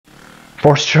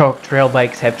Four-stroke trail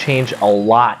bikes have changed a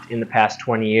lot in the past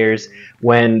 20 years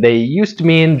when they used to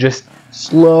mean just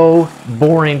slow,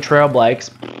 boring trail bikes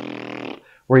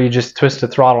where you just twist the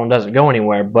throttle and doesn't go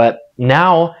anywhere. But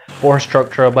now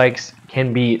four-stroke trail bikes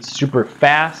can be super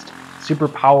fast, super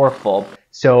powerful.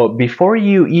 So before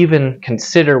you even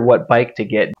consider what bike to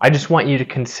get, I just want you to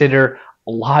consider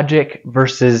logic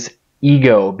versus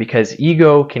ego, because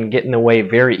ego can get in the way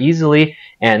very easily,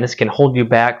 and this can hold you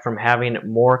back from having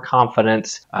more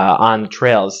confidence on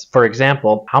trails. For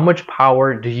example, how much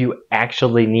power do you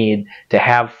actually need to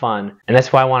have fun? And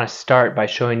that's why I want to start by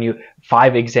showing you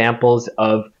 5 examples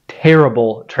of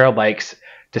terrible trail bikes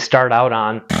to start out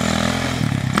on.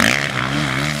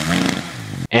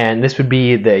 And this would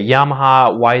be the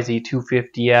Yamaha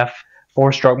YZ250F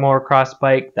 4-stroke motocross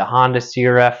bike, the Honda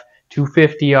CRF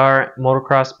 250R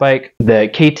motocross bike, the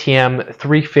KTM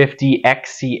 350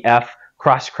 XCF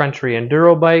cross-country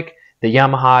enduro bike, the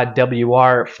Yamaha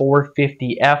WR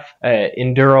 450F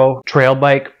enduro trail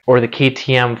bike, or the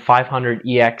KTM 500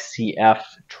 EXCF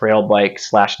trail bike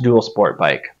 / dual sport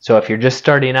bike. So if you're just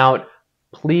starting out,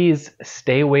 please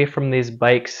stay away from these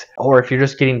bikes. Or if you're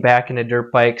just getting back into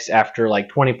dirt bikes after like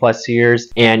 20 plus years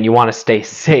and you want to stay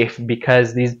safe,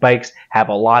 because these bikes have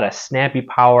a lot of snappy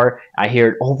power. I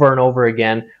hear it over and over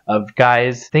again of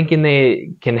guys thinking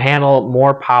they can handle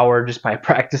more power just by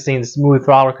practicing smooth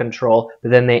throttle control,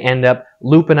 but then they end up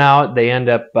looping out, they end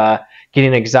up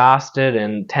getting exhausted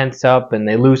and tense up, and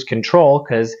they lose control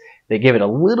because they give it a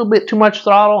little bit too much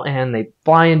throttle and they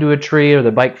fly into a tree, or the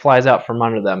bike flies out from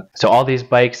under them. So all these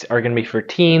bikes are going to be for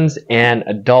teens and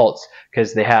adults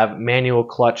because they have manual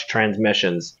clutch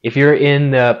transmissions. If you're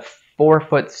in the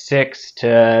 4'6"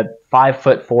 to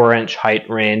 5'4" height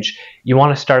range, you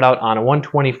want to start out on a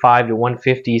 125 to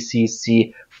 150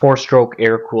 cc 4-stroke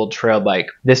air-cooled trail bike.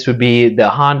 This would be the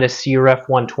Honda CRF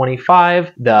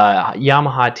 125, the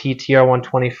Yamaha TTR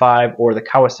 125, or the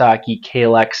Kawasaki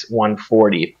KLX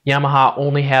 140. Yamaha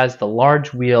only has the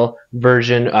large wheel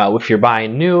version if you're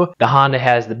buying new. The Honda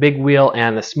has the big wheel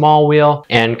and the small wheel,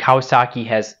 and Kawasaki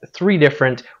has 3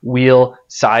 different wheel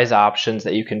size options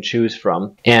that you can choose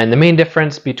from. And the main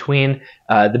difference between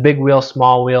the big wheel,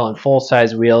 small wheel, and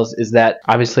full-size wheels is that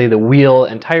obviously the wheel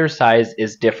and tire size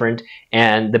is different,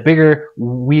 and the bigger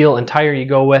wheel and tire you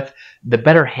go with, the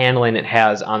better handling it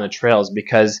has on the trails,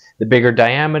 because the bigger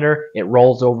diameter, it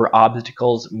rolls over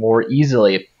obstacles more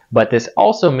easily. But this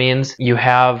also means you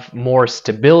have more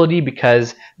stability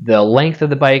because the length of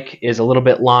the bike is a little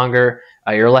bit longer.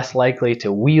 You're less likely to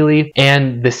wheelie,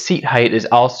 and the seat height is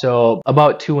also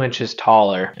about 2 inches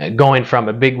taller, going from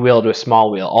a big wheel to a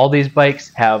small wheel. All these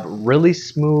bikes have really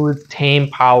smooth, tame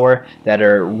power that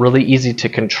are really easy to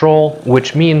control,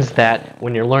 which means that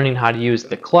when you're learning how to use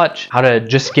the clutch, how to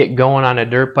just get going on a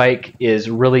dirt bike is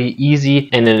really easy,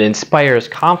 and it inspires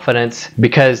confidence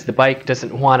because the bike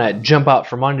doesn't want to jump out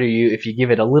from under you if you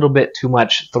give it a little bit too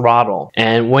much throttle.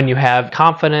 And when you have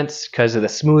confidence because of the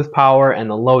smooth power and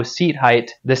the low seat height,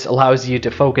 this allows you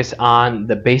to focus on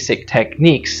the basic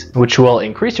techniques, which will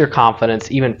increase your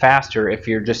confidence even faster if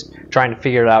you're just trying to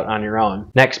figure it out on your own.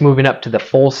 Next, moving up to the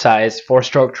full-size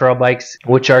 4-stroke trail bikes,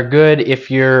 which are good if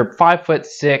you're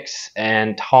 5'6"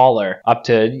 and taller, up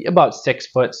to about 6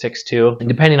 foot, 6'2", and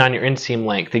depending on your inseam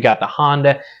length. You got the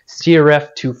Honda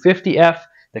CRF 250F,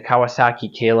 the Kawasaki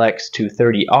KLX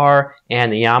 230R,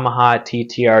 and the Yamaha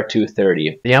TTR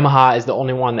 230. The Yamaha is the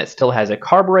only one that still has a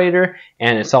carburetor,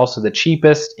 and it's also the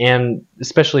cheapest, and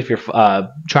especially if you're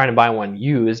trying to buy one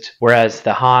used, whereas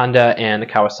the Honda and the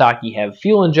Kawasaki have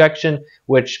fuel injection,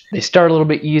 which they start a little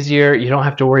bit easier. You don't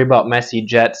have to worry about messy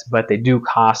jets, but they do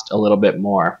cost a little bit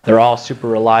more. They're all super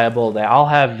reliable. They all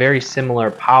have very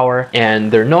similar power,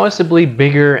 and they're noticeably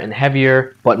bigger and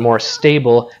heavier, but more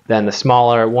stable than the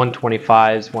smaller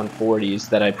 125s, 140s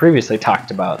that I previously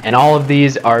talked about. And all of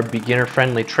these are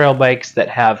beginner-friendly trail bikes that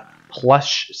have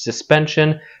plush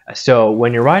suspension. So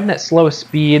when you're riding at slow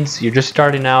speeds, you're just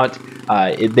starting out,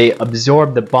 they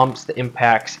absorb the bumps, the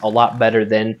impacts a lot better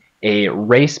than a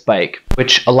race bike,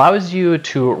 which allows you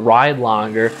to ride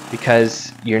longer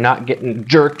because you're not getting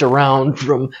jerked around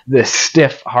from the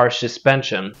stiff, harsh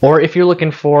suspension. Or if you're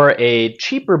looking for a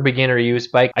cheaper beginner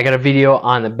used bike, I got a video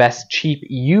on the best cheap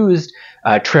used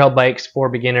trail bikes for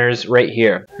beginners right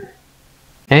here.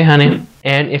 Hey honey.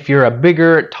 And if you're a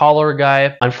bigger, taller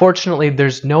guy, unfortunately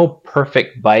there's no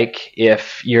perfect bike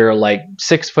if you're like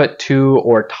 6'2"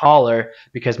 or taller,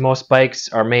 because most bikes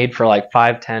are made for like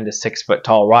 5'10" to 6 foot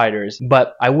tall riders.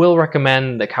 But I will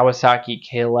recommend the Kawasaki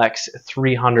KLX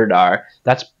 300R.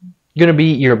 That's going to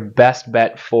be your best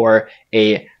bet for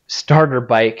a starter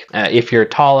bike if you're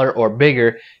taller or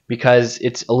bigger, because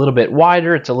it's a little bit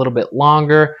wider, it's a little bit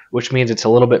longer, which means it's a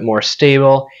little bit more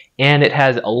stable, and it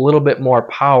has a little bit more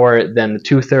power than the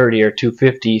 230 or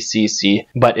 250cc,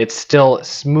 but it's still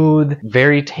smooth,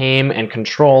 very tame and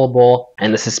controllable,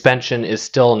 and the suspension is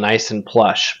still nice and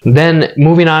plush. Then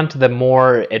moving on to the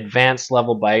more advanced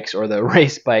level bikes, or the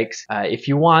race bikes, if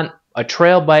you want a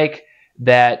trail bike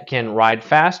that can ride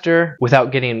faster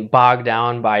without getting bogged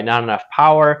down by not enough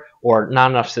power or not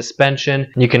enough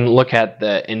suspension, you can look at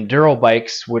the enduro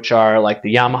bikes, which are like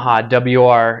the Yamaha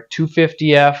WR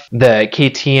 250F, the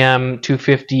KTM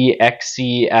 250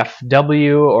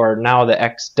 XCFW, or now the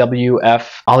XWF.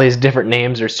 All these different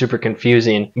names are super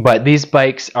confusing, but these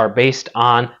bikes are based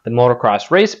on the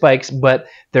motocross race bikes, but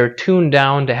they're tuned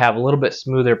down to have a little bit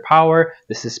smoother power,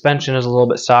 the suspension is a little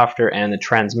bit softer, and the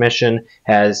transmission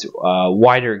has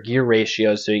wider gear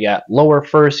ratios, so you got lower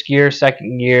first gear,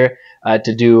 second gear,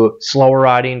 to do slower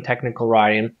riding, technical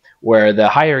riding, where the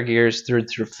higher gears, third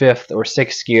through fifth or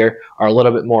sixth gear, are a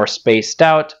little bit more spaced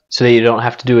out so that you don't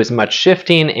have to do as much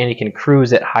shifting, and you can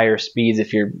cruise at higher speeds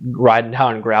if you're riding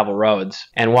down gravel roads.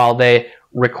 And while they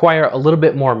require a little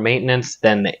bit more maintenance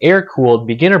than the air-cooled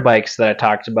beginner bikes that I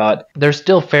talked about, they're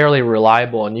still fairly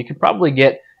reliable, and you can probably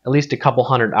get at least a couple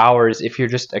hundred hours if you're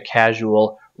just a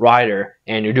casual rider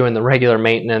and you're doing the regular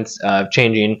maintenance of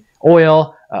changing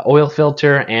oil, oil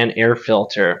filter, and air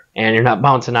filter, and you're not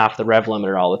bouncing off the rev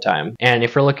limiter all the time. And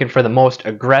if you're looking for the most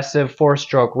aggressive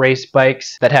four-stroke race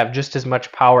bikes that have just as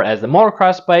much power as the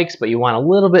motocross bikes, but you want a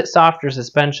little bit softer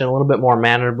suspension, a little bit more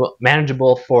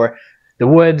manageable for the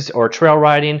woods or trail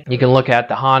riding, you can look at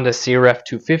the Honda CRF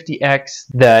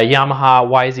 250X, the Yamaha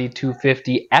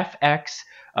YZ250FX,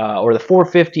 or the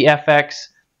 450FX,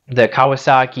 the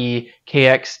Kawasaki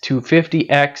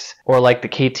KX250X, or like the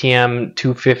KTM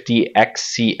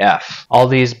 250XCF. All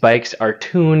these bikes are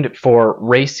tuned for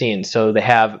racing, so they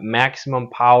have maximum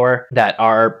power that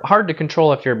are hard to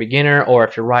control if you're a beginner or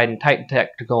if you're riding tight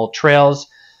technical trails.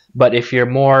 But if you're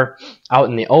more out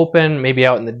in the open, maybe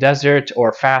out in the desert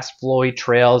or fast flowy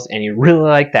trails, and you really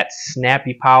like that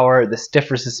snappy power, the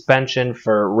stiffer suspension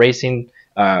for racing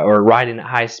or riding at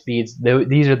high speeds,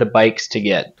 these are the bikes to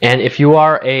get. And if you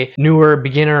are a newer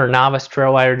beginner or novice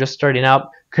trail rider just starting out,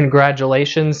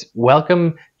 congratulations.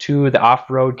 Welcome to the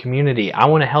off-road community. I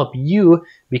want to help you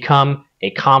become a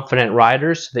confident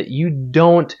rider so that you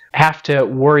don't have to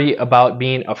worry about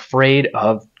being afraid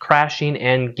of crashing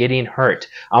and getting hurt.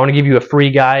 I want to give you a free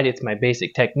guide. It's my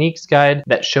basic techniques guide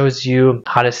that shows you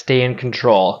how to stay in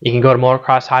control. You can go to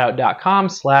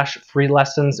motocrosshideout.com/free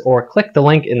lessons or click the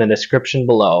link in the description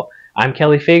below. I'm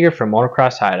Kelly Fager from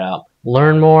Motocross Hideout.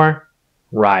 Learn more,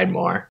 ride more.